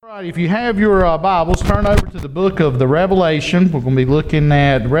If you have your Bibles, turn over to the book of the Revelation. We're going to be looking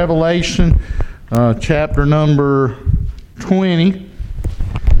at Revelation chapter number 20.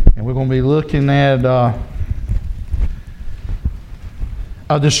 And we're going to be looking at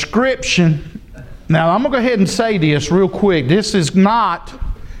a description. Now, I'm going to go ahead and say this real quick. This is not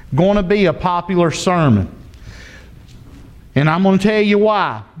going to be a popular sermon. And I'm going to tell you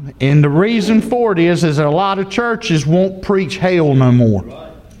why. And the reason for it is that a lot of churches won't preach hell no more.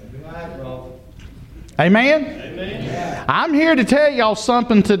 Amen? Amen? I'm here to tell y'all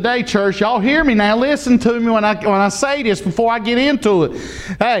something today, church. Y'all hear me now. Listen to me when I say this before I get into it.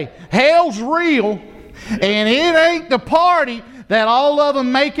 Hey, hell's real, and it ain't the party that all of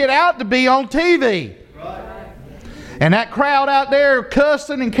them make it out to be on TV. And that crowd out there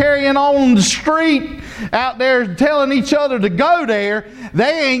cussing and carrying on the street, out there telling each other to go there,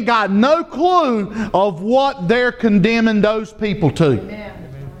 they ain't got no clue of what they're condemning those people to. Amen.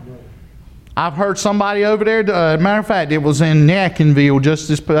 I've heard somebody over there, matter of fact, it was in Yadkinville just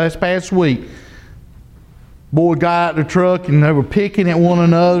this past week. Boy got out the truck and they were picking at one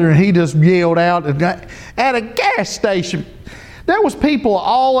another, and he just yelled out at a gas station. There was people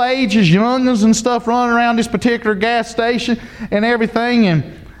all ages, youngins and stuff, running around this particular gas station and everything,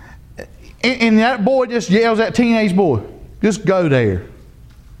 and that boy just yells at teenage boy, just go there.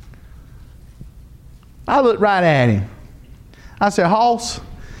 I looked right at him. I said, Hoss,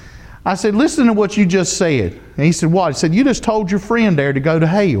 I said, listen to what you just said. And he said, what? He said, you just told your friend there to go to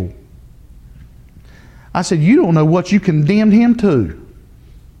hell. I said, you don't know what you condemned him to.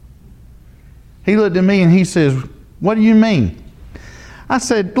 He looked at me and he says, what do you mean? I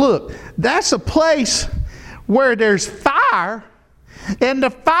said, look, that's a place where there's fire, and the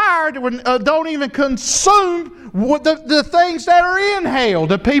fire don't even consume the things that are in hell,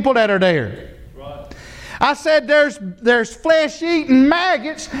 the people that are there. I said there's flesh-eating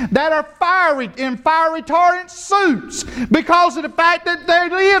maggots that are in fire-retardant suits because of the fact that they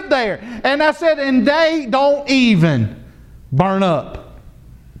live there. And I said, and they don't even burn up.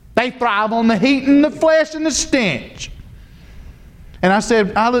 They thrive on the heat and the flesh and the stench. And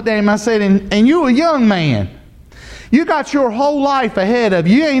I looked at him, I said, and you a young man. You got your whole life ahead of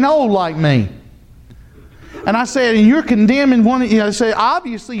you. You ain't old like me. And I said, and you're condemning one. I said,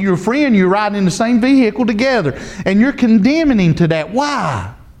 obviously your friend, you're riding in the same vehicle together, and you're condemning him to that.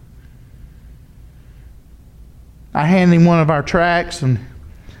 Why? I handed him one of our tracts, and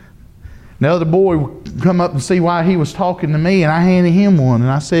the other boy would come up and see why he was talking to me, and I handed him one.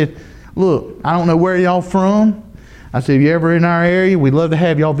 And I said, look, I don't know where y'all from. I said, if you're ever in our area, we'd love to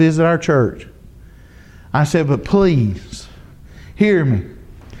have y'all visit our church. I said, but please, hear me.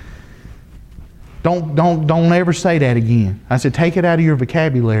 Don't ever say that again. I said, take it out of your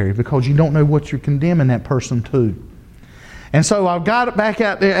vocabulary, because you don't know what you're condemning that person to. And so I got back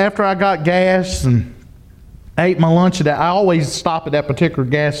out there after I got gas and ate my lunch at that. I always stop at that particular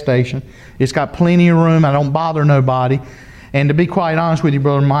gas station. It's got plenty of room. I don't bother nobody. And to be quite honest with you,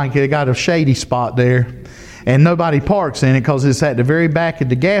 Brother Mike, it got a shady spot there. And nobody parks in it because it's at the very back of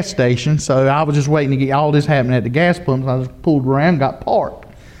the gas station. So I was just waiting to get all this happening at the gas pumps. I just pulled around, got parked.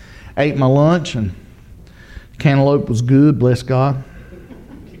 Ate my lunch, and cantaloupe was good, bless God.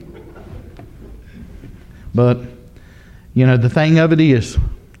 But, you know, the thing of it is,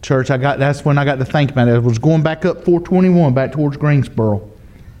 church, that's when I got to think about it. I was going back up 421, back towards Greensboro.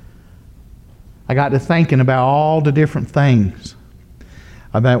 I got to thinking about all the different things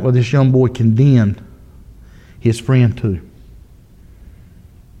about what this young boy condemned his friend to.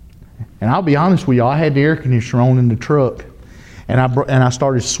 And I'll be honest with you, I had the air conditioner on in the truck, and I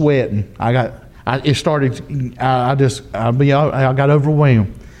started sweating. I got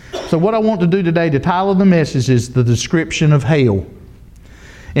overwhelmed. So what I want to do today, the title of the message is The Description of Hell.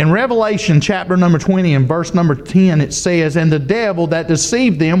 In Revelation chapter number 20 and verse number 10, it says, and the devil that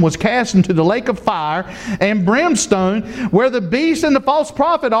deceived them was cast into the lake of fire and brimstone, where the beast and the false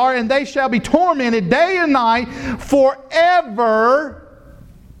prophet are, and they shall be tormented day and night forever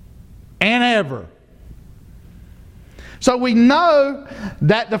and ever. So we know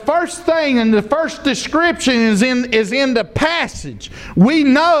that the first thing and the first description is in the passage. We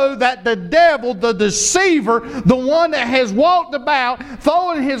know that the devil, the deceiver, the one that has walked about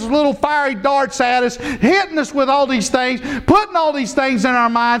throwing his little fiery darts at us, hitting us with all these things, putting all these things in our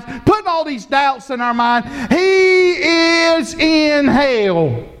minds, putting all these doubts in our mind, he is in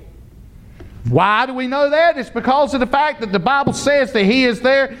hell. Why do we know that? It's because of the fact that the Bible says that he is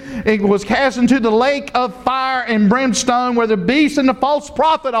there. It was cast into the lake of fire and brimstone, where the beast and the false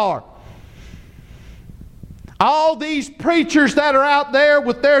prophet are. All these preachers that are out there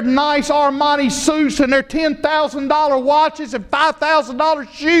with their nice Armani suits and their $10,000 watches and $5,000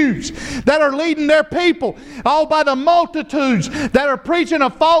 shoes that are leading their people, all by the multitudes that are preaching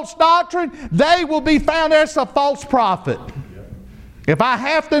a false doctrine, they will be found as a false prophet. If I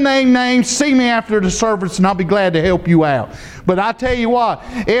have to name names, see me after the service and I'll be glad to help you out. But I tell you what,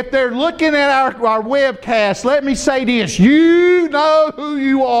 if they're looking at our webcast, let me say this. You know who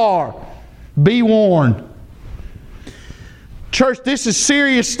you are. Be warned. Church, this is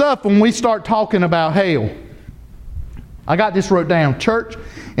serious stuff when we start talking about hell. I got this wrote down. Church,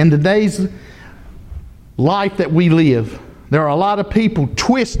 in today's life that we live, there are a lot of people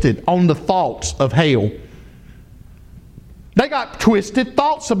twisted on the thoughts of hell. They got twisted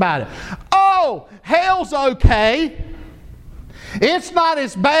thoughts about it. Oh, hell's okay. It's not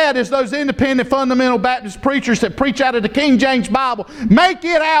as bad as those independent fundamental Baptist preachers that preach out of the King James Bible make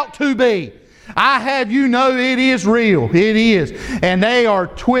it out to be. I have you know it is real. It is. And they are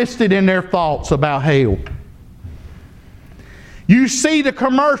twisted in their thoughts about hell. You see the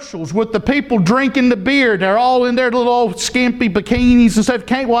commercials with the people drinking the beer. They're all in their little old skimpy bikinis and stuff.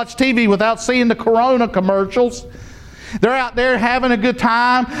 Can't watch TV without seeing the Corona commercials. They're out there having a good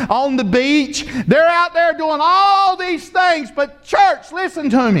time on the beach. They're out there doing all these things. But church, listen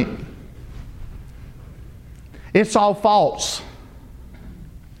to me. It's all false.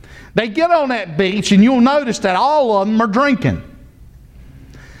 They get on that beach and you'll notice that all of them are drinking.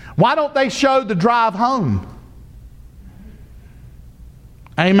 Why don't they show the drive home?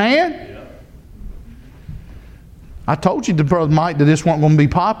 Amen? Yeah. I told you, Brother Mike, that this wasn't going to be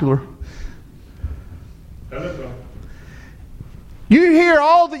popular. You hear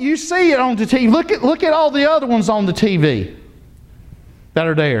all that, you see it on the TV. Look at all the other ones on the TV that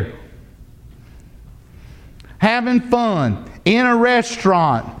are there. Having fun in a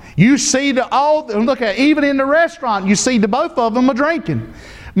restaurant. You see look at even in the restaurant, you see both of them are drinking.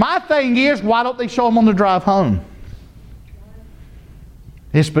 My thing is, why don't they show them on the drive home?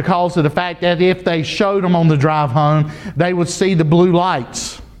 It's because of the fact that if they showed them on the drive home, they would see the blue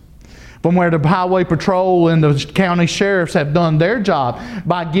lights from where the highway patrol and the county sheriffs have done their job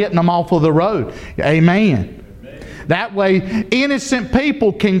by getting them off of the road. Amen. That way, innocent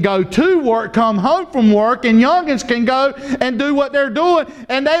people can go to work, come home from work, and youngins can go and do what they're doing,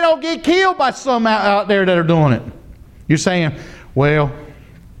 and they don't get killed by some out there that are doing it. You're saying, well,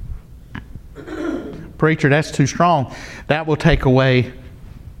 preacher, that's too strong. That will take away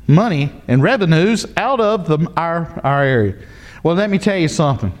money and revenues out of our area. Well, let me tell you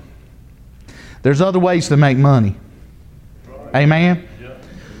something. There's other ways to make money. Amen?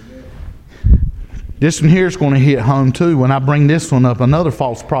 This one here is going to hit home too. When I bring this one up, another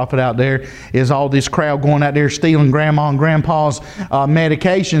false prophet out there is all this crowd going out there stealing grandma and grandpa's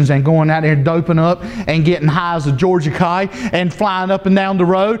medications and going out there doping up and getting high as a Georgia kite and flying up and down the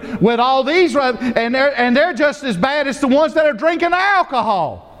road with all these, and they're just as bad as the ones that are drinking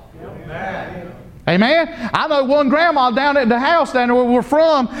alcohol. Amen. Amen. I know one grandma down at the house down there where we're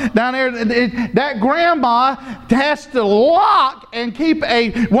from, down there, that grandma has to lock and keep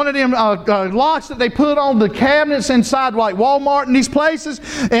one of them locks that they put on the cabinets inside like Walmart and these places,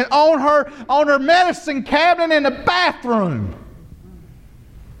 and on her medicine cabinet in the bathroom.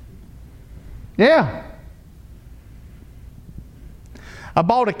 Yeah. I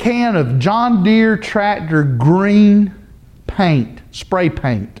bought a can of John Deere tractor green paint, spray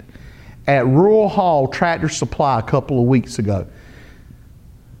paint, at Rural Hall Tractor Supply a couple of weeks ago.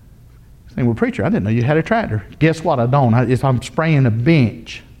 Saying, well, preacher, I didn't know you had a tractor. Guess what? I don't. I'm spraying a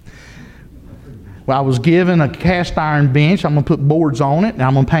bench. Well, I was given a cast iron bench. I'm going to put boards on it, and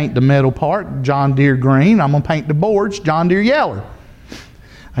I'm going to paint the metal part John Deere green. I'm going to paint the boards John Deere yellow.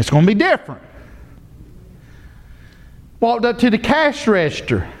 It's going to be different. Walked up to the cash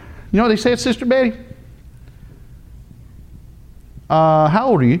register. You know what they said, Sister Betty? How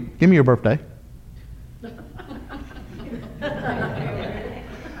old are you? Give me your birthday.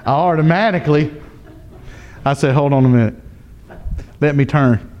 Automatically, I said, hold on a minute. Let me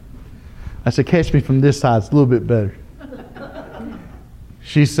turn. I said, catch me from this side. It's a little bit better.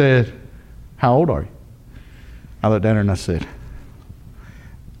 She said, how old are you? I looked at her and I said,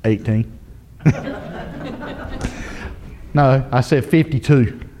 18. No, I said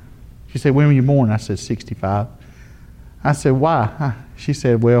 52. She said, when were you born? I said, 65. I said, why? She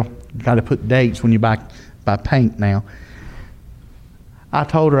said, well, you got to put dates when you buy paint now. I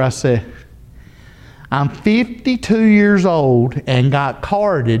told her, I said, I'm 52 years old and got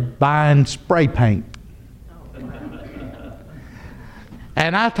carded buying spray paint.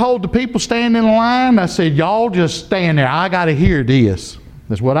 And I told the people standing in line, I said, y'all just stand there. I got to hear this.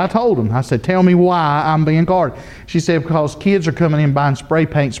 That's what I told them. I said, tell me why I'm being guarded. She said, because kids are coming in buying spray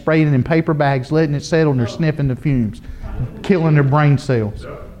paint, spraying it in paper bags, letting it settle, and they're sniffing the fumes, killing their brain cells.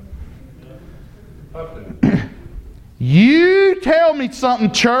 You tell me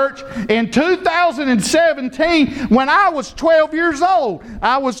something, church. In 2017, when I was 12 years old,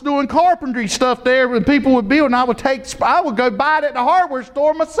 I was doing carpentry stuff there when people would build, and I would go buy it at the hardware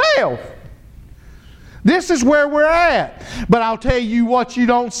store myself. This is where we're at. But I'll tell you what you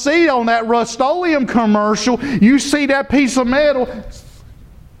don't see on that Rust-Oleum commercial. You see that piece of metal,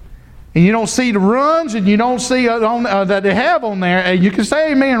 and you don't see the runs, and you don't see that they have on there. And you can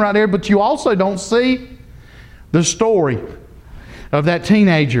say amen right there, but you also don't see the story of that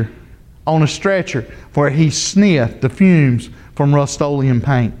teenager on a stretcher where he sniffed the fumes from Rust-Oleum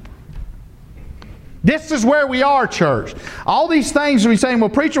paint. This is where we are, church. All these things we're saying, well,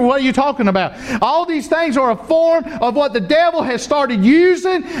 preacher, what are you talking about? All these things are a form of what the devil has started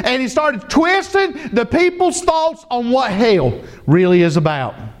using, and he started twisting the people's thoughts on what hell really is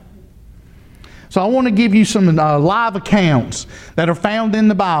about. So I want to give you some live accounts that are found in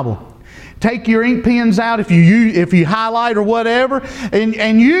the Bible. Take your ink pens out if you highlight or whatever,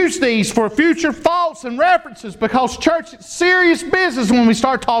 and use these for future thoughts and references, because church, it's serious business when we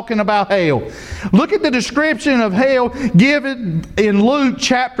start talking about hell. Look at the description of hell given in Luke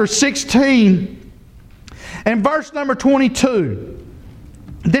chapter 16 and verse number 22.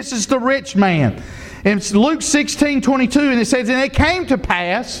 This is the rich man. And it's Luke 16:22, and it says, and it came to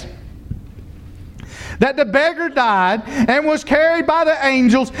pass that the beggar died and was carried by the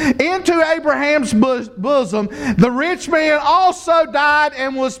angels into Abraham's bosom. The rich man also died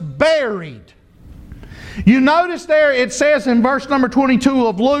and was buried. You notice there it says in verse number 22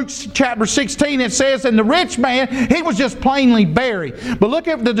 of Luke chapter 16, it says, and the rich man, he was just plainly buried. But look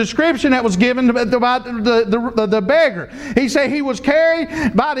at the description that was given about the beggar. He said he was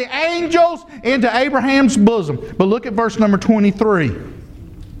carried by the angels into Abraham's bosom. But look at verse number 23.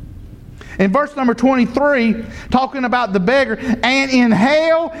 In verse number 23, talking about the beggar, and in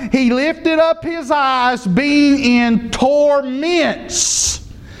hell he lifted up his eyes, being in torments,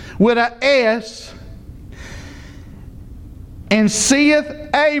 with an S, and seeth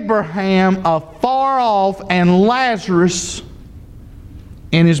Abraham afar off, and Lazarus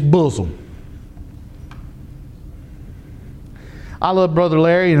in his bosom. I love Brother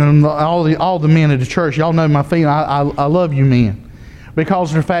Larry and all the men of the church. Y'all know my feeling. I love you men.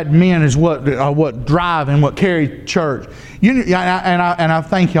 Because in fact, men is what drive and what carry church. And I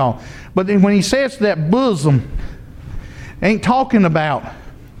thank y'all. But then when he says that bosom, ain't talking about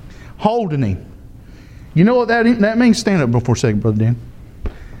holding him. You know what that means? Stand up for a second, Brother Dan.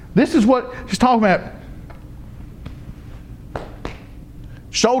 This is what he's talking about.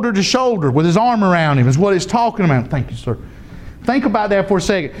 Shoulder to shoulder with his arm around him is what he's talking about. Thank you, sir. Think about that for a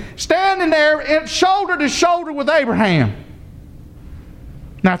second. Standing there shoulder to shoulder with Abraham.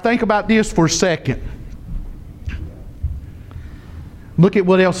 Now think about this for a second. Look at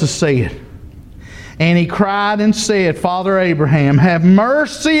what else is said. And he cried and said, Father Abraham, have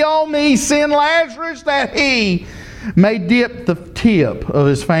mercy on me, send Lazarus that he may dip the tip of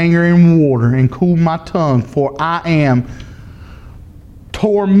his finger in water and cool my tongue, for I am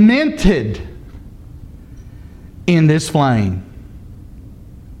tormented in this flame.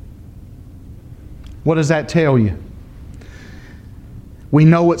 What does that tell you? We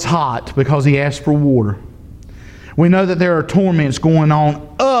know it's hot because he asked for water. We know that there are torments going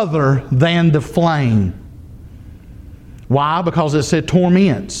on other than the flame. Why? Because it said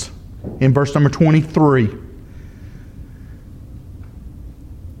torments in verse number 23.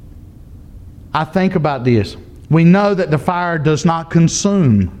 I think about this. We know that the fire does not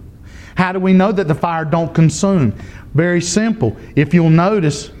consume. How do we know that the fire don't consume? Very simple. If you'll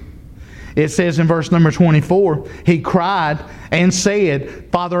notice, it says in verse number 24, he cried and said,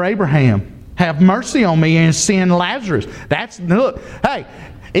 Father Abraham, have mercy on me and send Lazarus. Look, hey,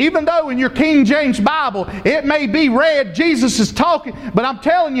 even though in your King James Bible it may be read Jesus is talking, but I'm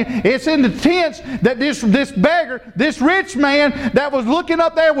telling you, it's in the tense that this beggar, this rich man that was looking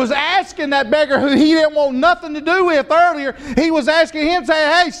up there was asking that beggar who he didn't want nothing to do with earlier, he was asking him,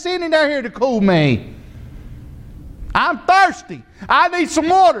 saying, hey, send him down here to cool me. I'm thirsty. I need some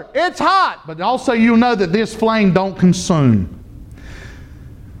water. It's hot. But also you'll know that this flame don't consume.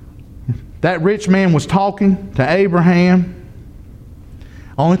 That rich man was talking to Abraham.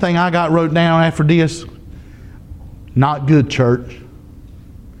 Only thing I got wrote down after this, not good, church.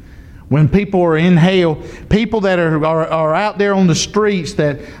 When people are in hell, people that are out there on the streets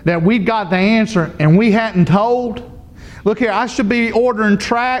that we've got the answer and we hadn't told. Look here, I should be ordering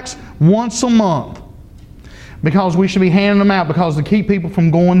tracts once a month. Because we should be handing them out because to keep people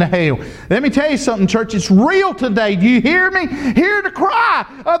from going to hell. Let me tell you something, church. It's real today. Do you hear me? Hear the cry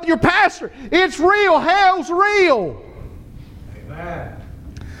of your pastor. It's real. Hell's real. Amen.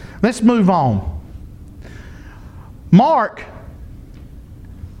 Let's move on. Mark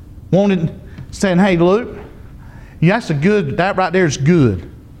saying, hey, Luke, that's a good, that right there is good.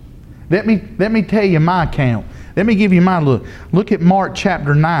 Let me tell you my account. Let me give you my look. Look at Mark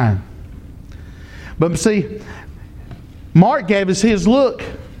chapter 9. But see, Mark gave us his look.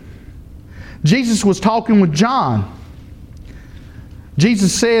 Jesus was talking with John.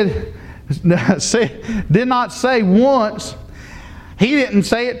 Jesus did not say once. He didn't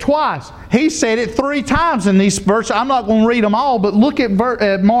say it twice. He said it 3 times in these verses. I'm not going to read them all, but look at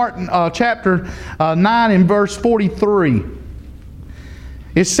Mark chapter 9 and verse 43.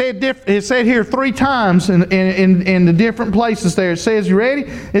 It said here 3 times in the different places there. It says, you ready?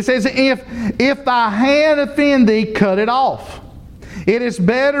 It says, if thy hand offend thee, cut it off. It is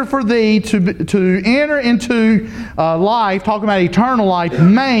better for thee to enter into life, talking about eternal life,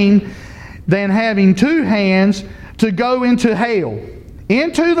 maimed, than having 2 hands to go into hell,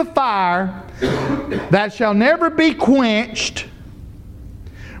 into the fire that shall never be quenched,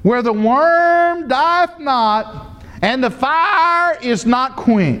 where the worm dieth not, and the fire is not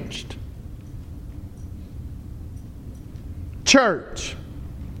quenched. Church,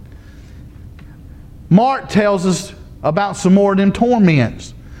 Mark tells us about some more of them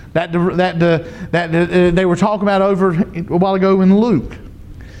torments that they were talking about over a while ago in Luke.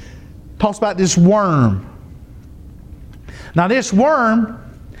 Talks about this worm. Now this worm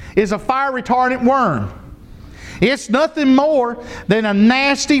is a fire retardant worm. It's nothing more than a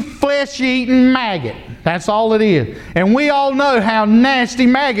nasty flesh-eating maggot. That's all it is. And we all know how nasty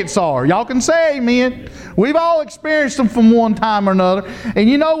maggots are. Y'all can say amen. We've all experienced them from one time or another. And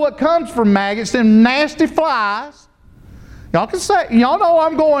you know what comes from maggots? Them nasty flies. Y'all can say, y'all know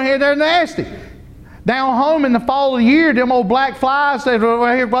I'm going here, they're nasty. Down home in the fall of the year, them old black flies, what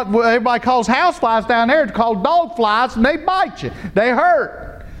everybody calls house flies down there, it's called dog flies, and they bite you. They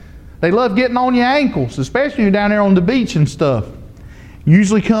hurt. They love getting on your ankles, especially when you're down there on the beach and stuff.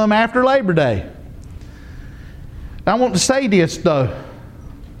 Usually come after Labor Day. I want to say this though.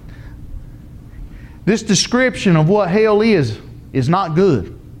 This description of what hell is not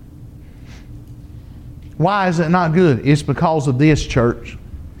good. Why is it not good? It's because of this, church.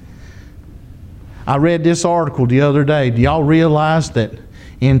 I read this article the other day. Do y'all realize that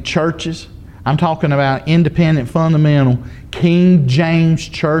in churches, I'm talking about independent, fundamental, King James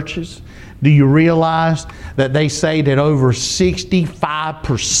churches, do you realize that they say that over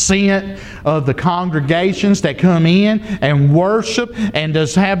 65% of the congregations that come in and worship and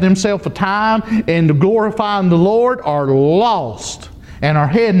just have themselves a time and glorifying the Lord are lost and are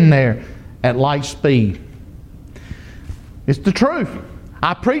heading there at light speed? It's the truth.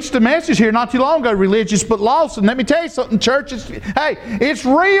 I preached a message here not too long ago, religious but lost. And let me tell you something, church. It's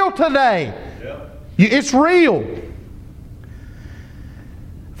real today. Yep. It's real.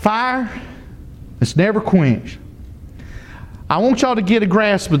 Fire that's never quenched. I want y'all to get a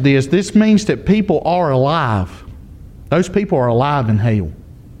grasp of this. This means that people are alive. Those people are alive in hell.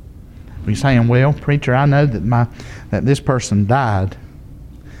 You're saying, well, preacher, I know that this person died.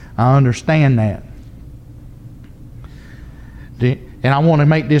 I understand that. And I want to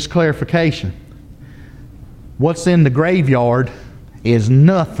make this clarification. What's in the graveyard is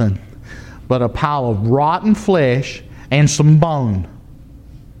nothing but a pile of rotten flesh and some bone.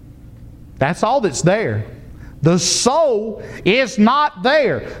 That's all that's there. The soul is not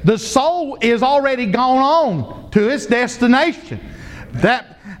there. The soul is already gone on to its destination.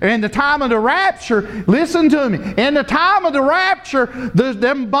 That in the time of the rapture, listen to me. In the time of the rapture,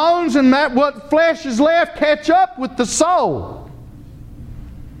 them bones and that what flesh is left catch up with the soul.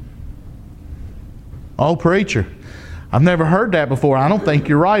 Oh, preacher, I've never heard that before. I don't think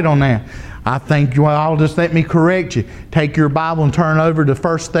you're right on that. I think, well, I'll just let me correct you. Take your Bible and turn over to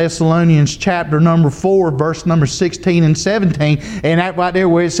 1 Thessalonians chapter number 4, verse number 16 and 17. And that right there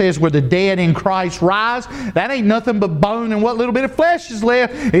where it says, where the dead in Christ rise, that ain't nothing but bone and what little bit of flesh is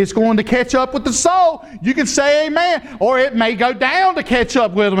left. It's going to catch up with the soul. You can say amen. Or it may go down to catch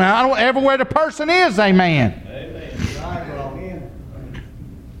up with them. I don't ever where the person is, amen.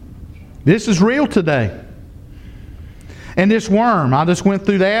 This is real today. And this worm, I just went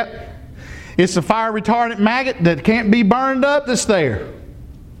through that. It's a fire retardant maggot that can't be burned up that's there.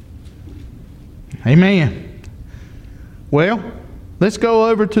 Amen. Well, let's go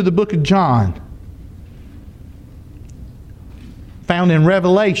over to the book of John. Found in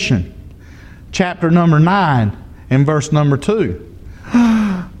Revelation, chapter number 9 and verse number 2.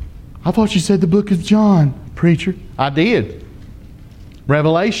 I thought you said the book of John. Preacher, I did.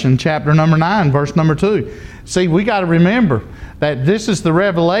 Revelation chapter number 9, verse number 2. See, we got to remember that this is the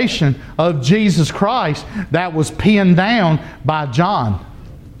revelation of Jesus Christ that was penned down by John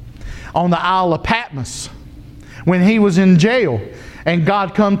on the Isle of Patmos when he was in jail, and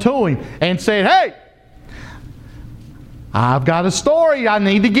God come to him and said, "Hey, I've got a story I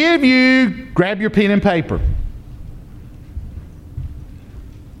need to give you. Grab your pen and paper."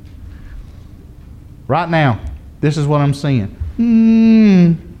 Right now, this is what I'm seeing.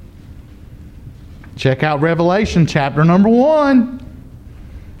 Check out Revelation chapter number 1.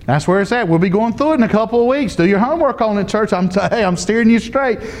 That's where it's at. We'll be going through it in a couple of weeks. Do your homework on it, church. I'm steering you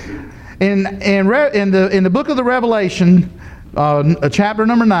straight. In the book of the Revelation, chapter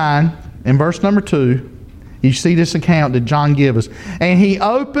number 9, in verse number 2, you see this account that John gives us. "And he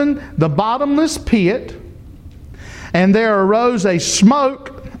opened the bottomless pit, and there arose a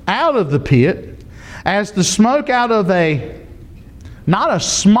smoke out of the pit, as the smoke out of not a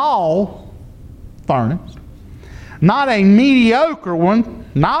small furnace, not a mediocre one,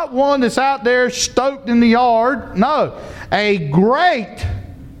 not one that's out there stoked in the yard. No, a great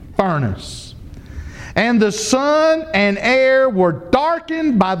furnace. And the sun and air were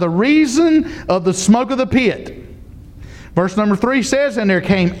darkened by the reason of the smoke of the pit." Verse number 3 says, "And there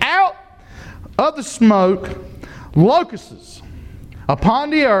came out of the smoke locusts upon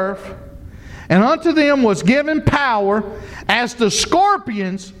the earth, and unto them was given power, as the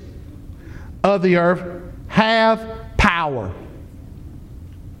scorpions of the earth have power."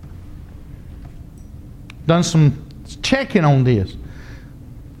 Done some checking on this.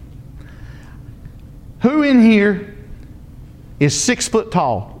 Who in here is 6 foot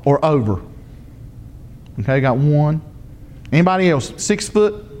tall or over? Okay, got one. Anybody else 6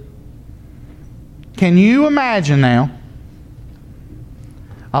 foot? Can you imagine now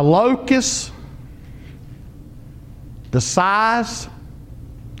a locust the size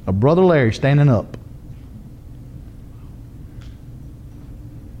of Brother Larry standing up?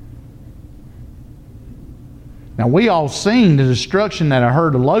 Now, we all seen the destruction that a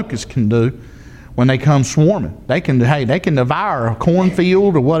herd of locusts can do when they come swarming. They can devour a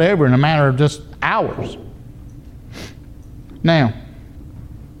cornfield or whatever in a matter of just hours. Now,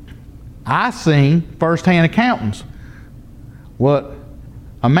 I seen first-hand accountants what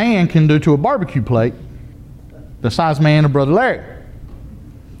a man can do to a barbecue plate the size man of Brother Larry.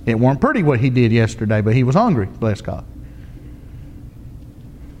 It weren't pretty what he did yesterday, but he was hungry, bless God.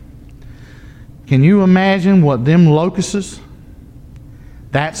 Can you imagine what them locusts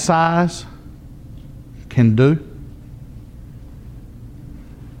that size can do?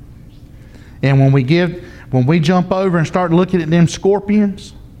 And when we jump over and start looking at them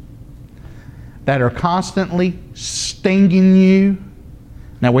scorpions that are constantly stinging you.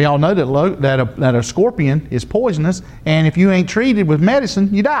 Now, we all know that a scorpion is poisonous, and if you ain't treated with medicine,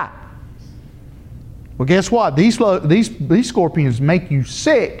 you die. Well, guess what? These scorpions make you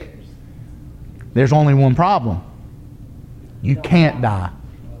sick. There's only one problem. You can't die.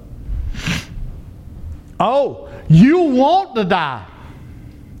 Oh, you want to die.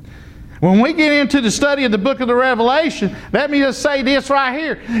 When we get into the study of the book of the Revelation, let me just say this right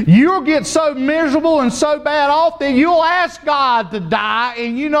here. You'll get so miserable and so bad off that you'll ask God to die,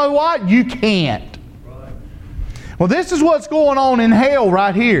 and you know what? You can't. Well, this is what's going on in hell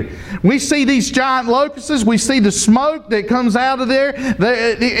right here. We see these giant locusts. We see the smoke that comes out of there.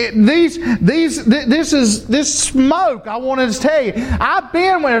 This smoke, I wanted to tell you, I've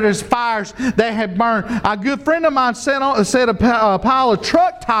been where there's fires that have burned. A good friend of mine set a pile of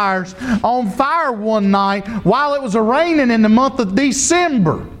truck tires on fire one night while it was raining in the month of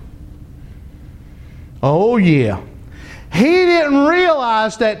December. Oh, yeah. He didn't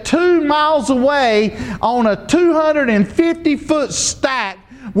realize that 2 miles away on a 250-foot stack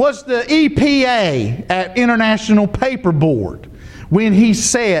was the EPA at International Paper Board when he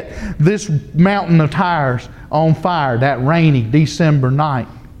set this mountain of tires on fire that rainy December night.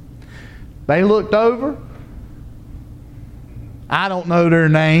 They looked over. I don't know their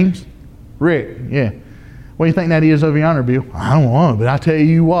names. Rick, yeah. What do you think that is over yonder, Bill? I don't know, but I tell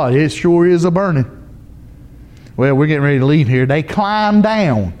you what, it sure is a burning. Well, we're getting ready to leave here. They climbed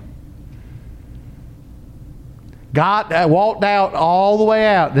down. Walked out all the way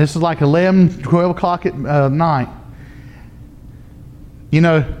out. This is like 11, 12 o'clock at night. You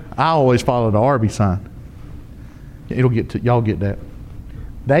know, I always follow the Arby sign. Y'all get that.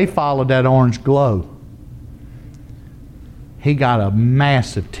 They followed that orange glow. He got a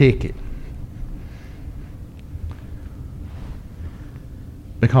massive ticket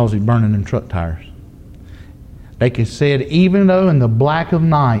because he's burning them truck tires. They said even though in the black of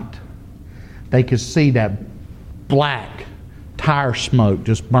night they could see that black tire smoke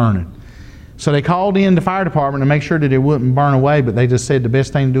just burning. So they called in the fire department to make sure that it wouldn't burn away, but they just said the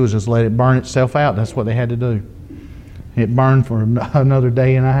best thing to do is just let it burn itself out. That's what they had to do. It burned for another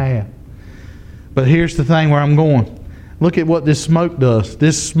day and a half. But here's the thing where I'm going. Look at what this smoke does.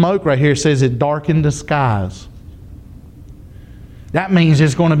 This smoke right here says it darkened the skies. That means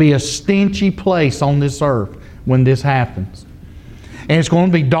it's going to be a stenchy place on this earth when this happens. And it's going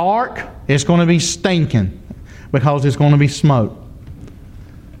to be dark. It's going to be stinking because it's going to be smoke.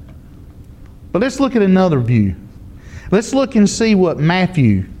 But let's look at another view. Let's look and see what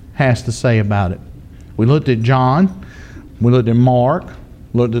Matthew has to say about it. We looked at John. We looked at Mark.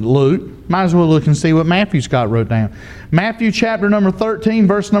 Looked at Luke. Might as well look and see what Matthew's got wrote down. Matthew chapter number 13,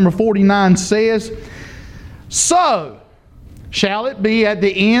 verse number 49 says, "So shall it be at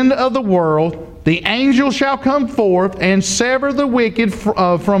the end of the world, the angel shall come forth and sever the wicked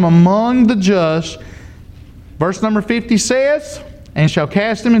from among the just." Verse number 50 says, "And shall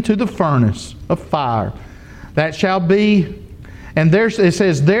cast them into the furnace of fire. That shall be," and there it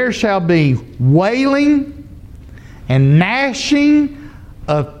says, "there shall be wailing and gnashing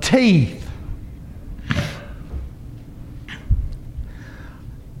of teeth."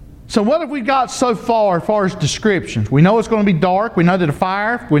 So what have we got so far as far as descriptions? We know it's going to be dark. We know that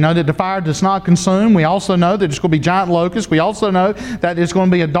the fire does not consume. We also know that it's going to be giant locusts. We also know that it's going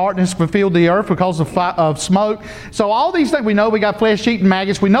to be a darkness to fill the earth because of smoke. So all these things, we know we got flesh-eating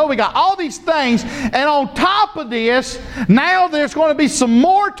maggots. We know we got all these things. And on top of this, now there's going to be some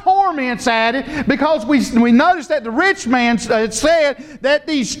more torments added, because we noticed that the rich man said that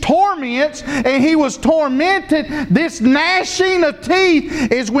these torments, and he was tormented. This gnashing of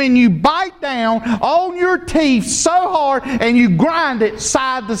teeth is when you bite down on your teeth so hard and you grind it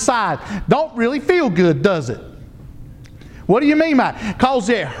side to side. Don't really feel good, does it? What do you mean by it? Because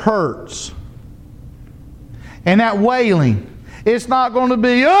it hurts. And that wailing, it's not going to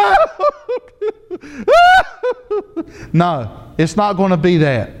be, no, it's not going to be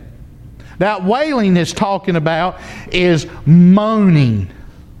that. That wailing it's talking about is moaning.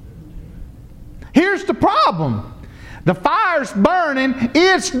 Here's the problem. The fire's burning,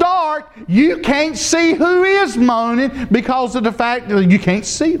 it's dark, you can't see who is moaning because of the fact that you can't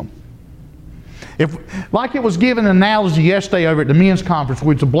see them. Like it was given an analogy yesterday over at the men's conference,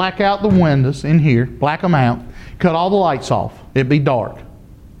 we would black out the windows in here, black them out, cut all the lights off, it'd be dark.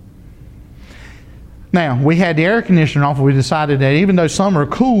 Now, we had the air conditioner off, and we decided that even though some are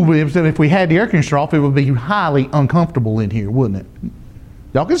cool, if we had the air conditioner off, it would be highly uncomfortable in here, wouldn't it?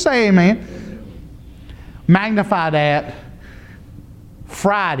 Y'all can say amen. Magnify that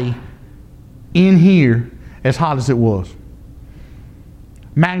Friday in here as hot as it was.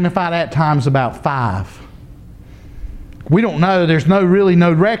 Magnify that times about 5. We don't know. There's really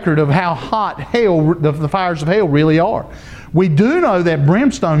no record of how hot hell, the fires of hell really are. We do know that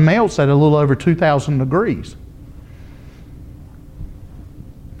brimstone melts at a little over 2,000 degrees.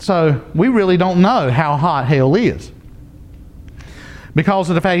 So we really don't know how hot hell is, because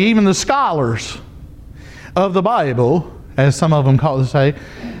of the fact even the scholars of the Bible, as some of them say,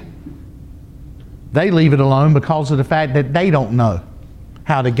 they leave it alone because of the fact that they don't know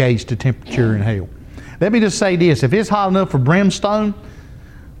how to gauge the temperature in hell. Let me just say this. If it's hot enough for brimstone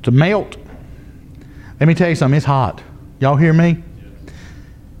to melt, let me tell you something, it's hot. Y'all hear me?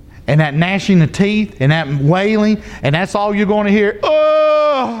 And that gnashing of teeth and that wailing, and that's all you're going to hear.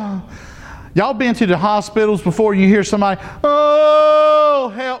 Oh! Y'all been to the hospitals before and you hear somebody,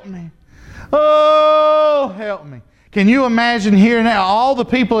 "Oh, help me. Oh, help me." Can you imagine hearing that? All the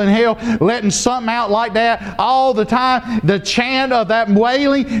people in hell letting something out like that all the time. The chant of that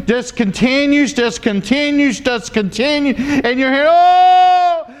wailing just continues. And you're hearing,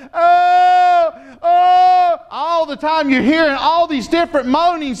 "Oh, oh, oh." All the time you're hearing all these different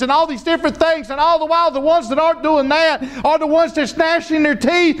moanings and all these different things. And all the while the ones that aren't doing that are the ones that's gnashing their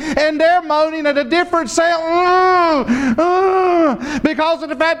teeth and they're moaning at a different sound. Because of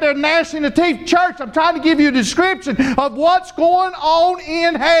the fact they're gnashing the teeth. Church, I'm trying to give you a description of what's going on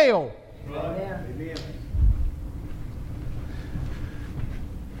in hell. Amen.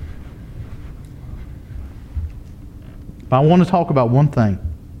 But I want to talk about one thing.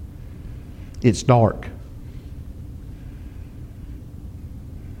 It's dark.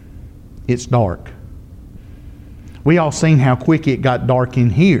 It's dark. We all seen how quick it got dark in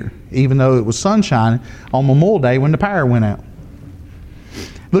here, even though it was sunshine on Memorial Day when the power went out.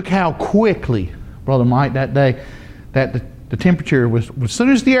 Look how quickly, Brother Mike, that day, that the temperature was, as soon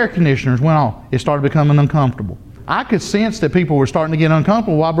as the air conditioners went off, it started becoming uncomfortable. I could sense that people were starting to get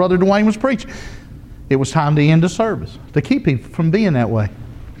uncomfortable while Brother Dwayne was preaching. It was time to end the service, to keep people from being that way.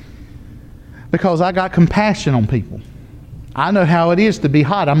 Because I got compassion on people. I know how it is to be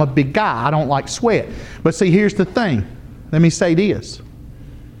hot. I'm a big guy. I don't like sweat. But see, here's the thing. Let me say this.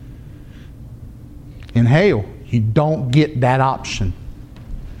 In hell, you don't get that option.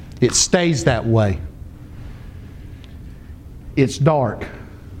 It stays that way. It's dark.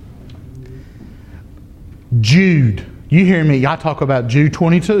 Jude. You hear me. I talk about Jude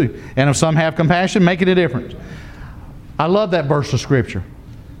 22. And if some have compassion, make it a difference. I love that verse of Scripture.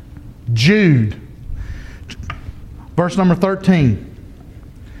 Jude. Verse number 13.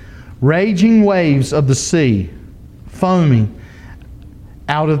 Raging waves of the sea, foaming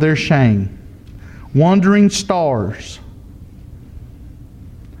out of their shame. Wandering stars,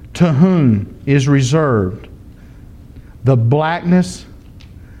 to whom is reserved the blackness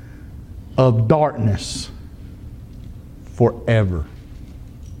of darkness forever.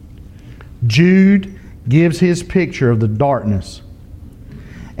 Jude gives his picture of the darkness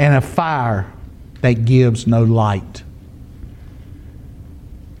and a fire that gives no light.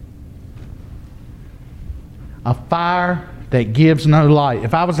 A fire that gives no light.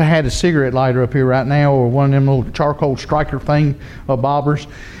 If I was to have a cigarette lighter up here right now, or one of them little charcoal striker thing of bobbers,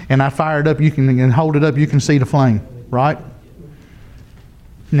 and I fire it up, you can hold it up, you can see the flame, right?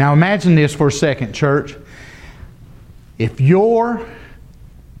 Now imagine this for a second, church. If you're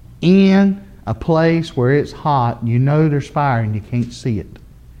in a place where it's hot, you know there's fire and you can't see it.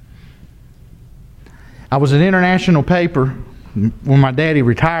 I was at International Paper when my daddy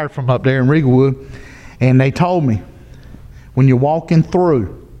retired from up there in Regalwood, and they told me, when you're walking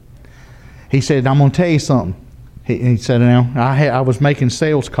through, he said, I'm going to tell you something. He said, now, I was making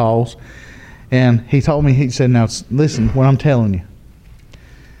sales calls, and he told me, he said, now listen what I'm telling you.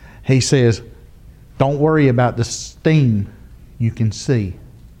 He says, don't worry about the steam you can see.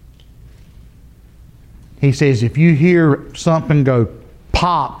 He says, if you hear something go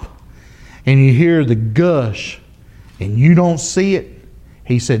pop, and you hear the gush, and you don't see it,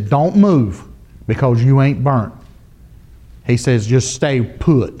 he said, don't move, because you ain't burnt. He says, just stay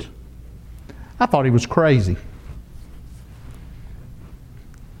put. I thought he was crazy.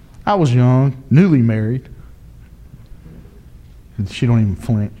 I was young, newly married. She don't even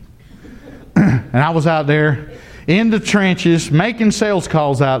flinch. And I was out there in the trenches making sales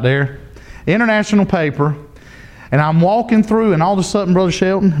calls out there, International Paper, and I'm walking through, and all of a sudden, Brother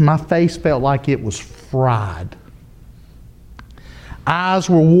Shelton, my face felt like it was fried. Eyes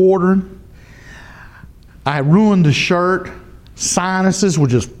were watering. I ruined the shirt. Sinuses were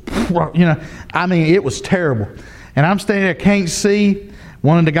just, it was terrible. And I'm standing there, can't see.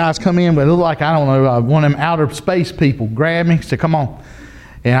 One of the guys come in, but it looked like, I don't know, one of them outer space people grabbed me, said, come on.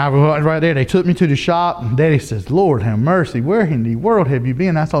 And I was right there. They took me to the shop, and Daddy says, Lord have mercy, where in the world have you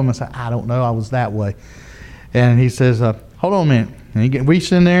been? I told him, I said, I don't know, I was that way. And he says, hold on a minute. And he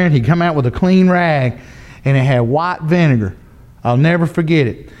reached in there, and he come out with a clean rag, and it had white vinegar. I'll never forget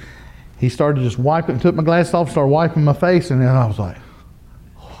it. He started just wiping, took my glasses off, started wiping my face, and then I was like,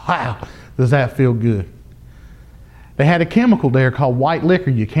 wow, does that feel good. They had a chemical there called white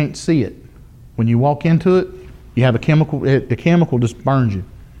liquor. You can't see it. When you walk into it, you have a chemical, the chemical just burns you.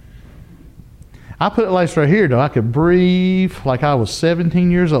 I put it like right here, though. I could breathe like I was 17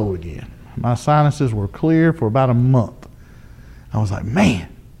 years old again. My sinuses were clear for about a month. I was like, man.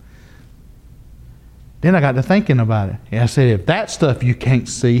 Then I got to thinking about it. And I said, if that stuff you can't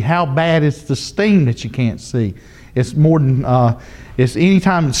see, how bad is the steam that you can't see? It's more than, it's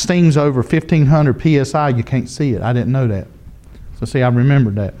anytime it steams over 1,500 PSI, you can't see it. I didn't know that. So see, I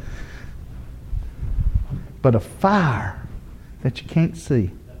remembered that. But a fire that you can't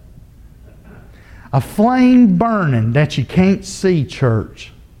see. A flame burning that you can't see,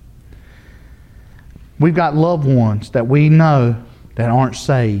 church. We've got loved ones that we know that aren't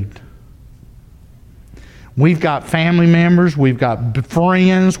saved. We've got family members, we've got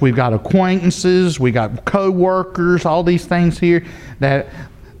friends, we've got acquaintances, we've got co-workers, all these things here that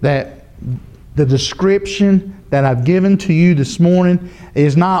the description that I've given to you this morning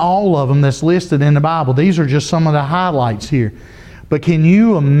is not all of them that's listed in the Bible. These are just some of the highlights here. But can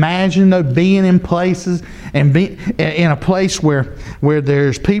you imagine, though, being in places and be in a place where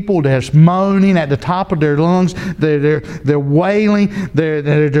there's people that's moaning at the top of their lungs, they're wailing,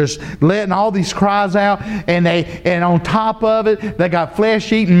 they're just letting all these cries out, and on top of it, they got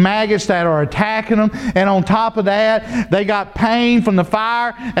flesh-eating maggots that are attacking them, and on top of that, they got pain from the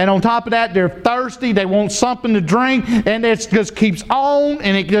fire, and on top of that, they're thirsty, they want something to drink, and it just keeps on,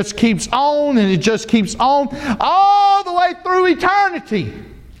 and it just keeps on, and it just keeps on, all the way through eternity.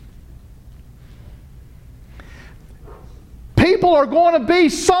 People are going to be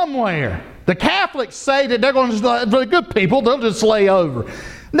somewhere. The Catholics say that they're going to, for the good people, they'll just lay over.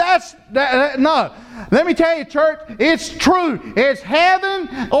 No. Let me tell you, church, it's true. It's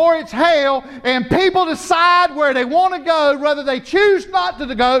heaven or it's hell, and people decide where they want to go, whether they choose not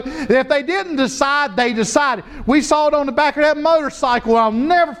to go. If they didn't decide, they decided. We saw it on the back of that motorcycle. I'll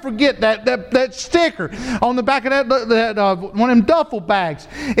never forget that sticker on the back of that one of them duffel bags.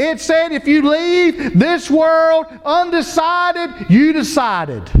 It said, if you leave this world undecided, you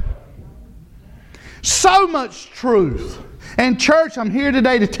decided. So much truth. And church, I'm here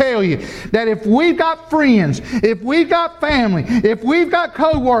today to tell you that if we've got friends, if we've got family, if we've got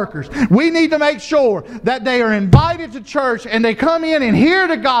co-workers, we need to make sure that they are invited to church and they come in and hear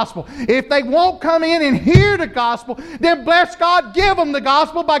the gospel. If they won't come in and hear the gospel, then bless God, give them the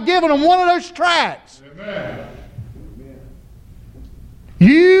gospel by giving them one of those tracts. Amen.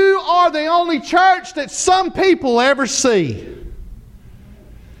 You are the only church that some people ever see.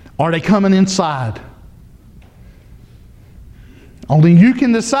 Are they coming inside? Only you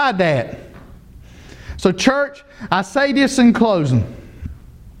can decide that. So church, I say this in closing.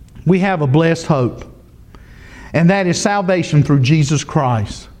 We have a blessed hope. And that is salvation through Jesus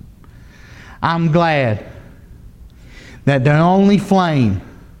Christ. I'm glad that the only flame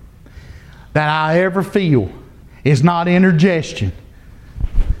that I ever feel is not indigestion.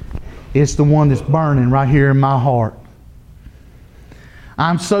 It's the one that's burning right here in my heart.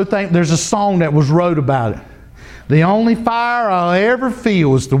 I'm so thankful. There's a song that was wrote about it. The only fire I'll ever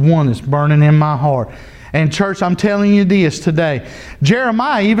feel is the one that's burning in my heart. And church, I'm telling you this today.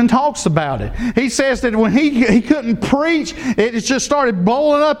 Jeremiah even talks about it. He says that when he couldn't preach, it just started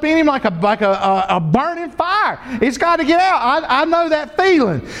boiling up in him like a burning fire. It's got to get out. I know that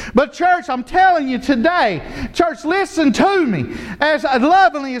feeling. But church, I'm telling you today, church, listen to me as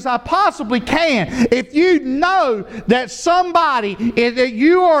lovingly as I possibly can. If you know that somebody that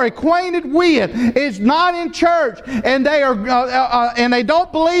you are acquainted with is not in church and they are and they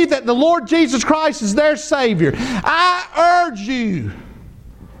don't believe that the Lord Jesus Christ is their Savior, I urge you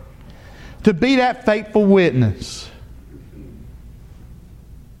to be that faithful witness.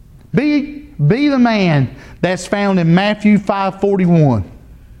 Be the man that's found in Matthew 5:41.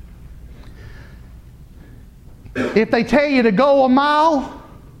 If they tell you to go a mile,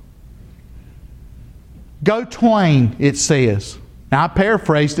 go twain, it says. Now I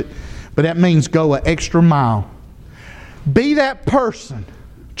paraphrased it, but that means go an extra mile. Be that person,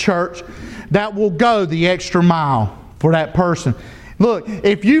 church, that will go the extra mile for that person. Look,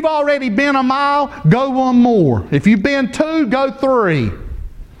 if you've already been a mile, go one more. If you've been 2, go 3.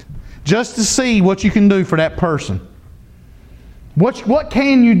 Just to see what you can do for that person. What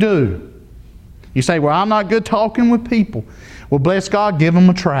can you do? You say, well, I'm not good talking with people. Well, bless God, give them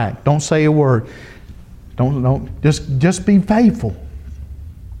a tract. Don't say a word. Just be faithful.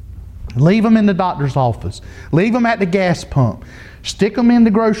 Leave them in the doctor's office. Leave them at the gas pump. Stick them in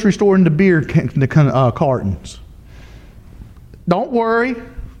the grocery store in the beer cartons. Don't worry.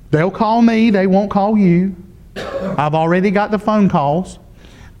 They'll call me. They won't call you. I've already got the phone calls.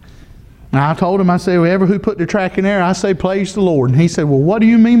 And I told him, I said, whoever who put the track in there, I say, praise the Lord. And he said, well, what do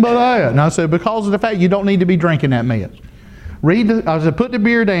you mean by that? And I said, because of the fact you don't need to be drinking that mess. I said, put the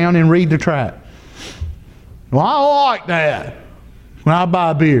beer down and read the track. Well, I don't like that when I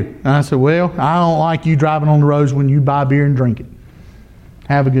buy beer. And I said, well, I don't like you driving on the roads when you buy beer and drink it.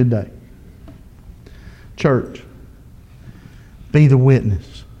 Have a good day. Church, be the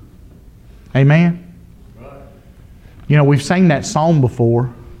witness. Amen? Right. You know, we've sang that song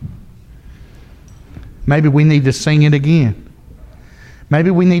before. Maybe we need to sing it again.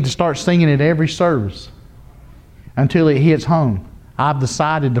 Maybe we need to start singing it every service until it hits home. I've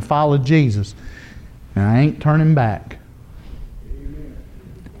decided to follow Jesus, and I ain't turning back. Amen.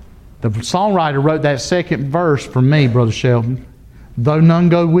 The songwriter wrote that second verse for me, Brother Shelton. Though none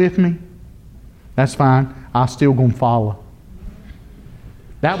go with me, that's fine. I'm still going to follow.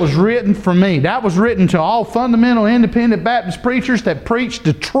 That was written for me. That was written to all fundamental independent Baptist preachers that preach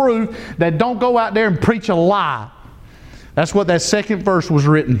the truth, that don't go out there and preach a lie. That's what that second verse was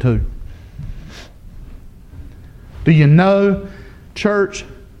written to. Do you know, church?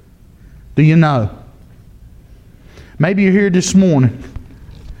 Do you know? Maybe you're here this morning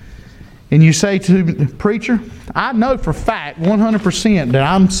and you say to the preacher, I know for fact 100% that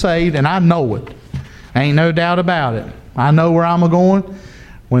I'm saved and I know it. Ain't no doubt about it. I know where I'm going.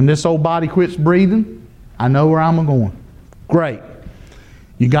 When this old body quits breathing, I know where I'm going. Great.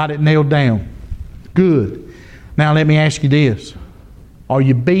 You got it nailed down. Good. Now let me ask you this. Are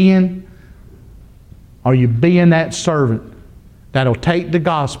you being that servant that'll take the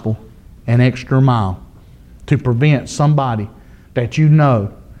gospel an extra mile to prevent somebody that you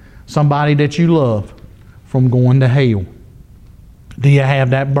know, somebody that you love, from going to hell? Do you have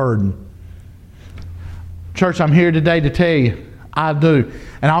that burden? Church, I'm here today to tell you, I do.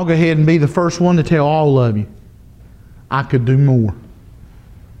 And I'll go ahead and be the first one to tell all of you, I could do more.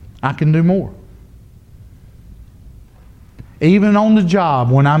 I can do more. Even on the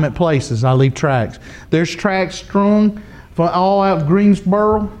job, when I'm at places, I leave tracts. There's tracts strung for all out of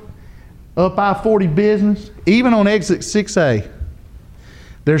Greensboro, up I-40 business, even on exit 6A.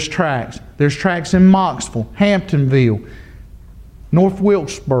 There's tracts. There's tracts in Moxville, Hamptonville, North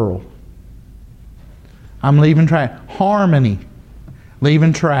Wilkesboro. I'm leaving tracts. Harmony,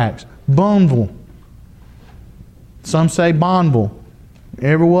 leaving tracts. Bunville. Some say Bonneville.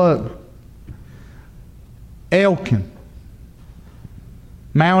 Ever what? Elkin.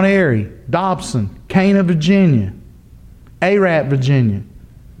 Mount Airy, Dobson, Cana, Virginia, Ararat, Virginia.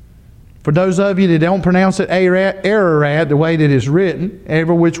 For those of you that don't pronounce it Ararat the way that it's written,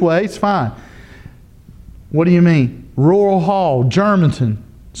 every which way, it's fine. What do you mean? Rural Hall, Germantown,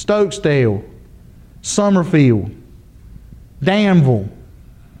 Stokesdale, Summerfield, Danville,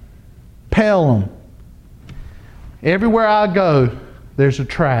 Pelham. Everywhere I go, there's a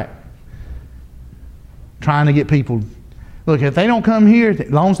tract trying to get people. Look, if they don't come here, as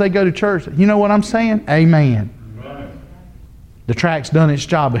long as they go to church, you know what I'm saying? Amen. Right. The tract's done its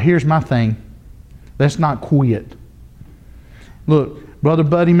job, but here's my thing. Let's not quit. Look, Brother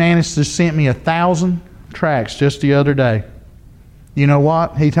Buddy Manis just sent me 1,000 tracts just the other day. You know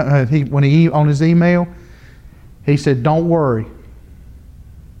what? When he on his email, he said, don't worry.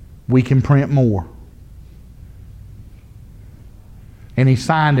 We can print more. And he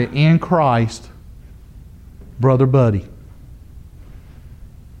signed it in Christ, Brother Buddy.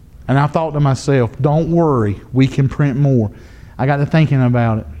 And I thought to myself, don't worry, we can print more. I got to thinking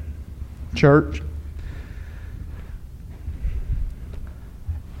about it. Church,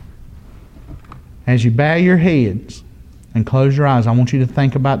 as you bow your heads and close your eyes, I want you to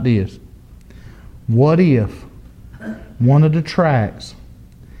think about this. What if one of the tracts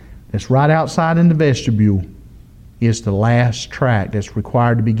that's right outside in the vestibule is the last tract that's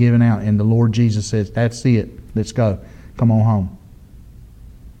required to be given out, and the Lord Jesus says, that's it, let's go, come on home?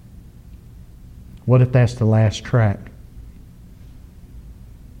 What if that's the last tract?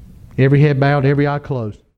 Every head bowed, every eye closed.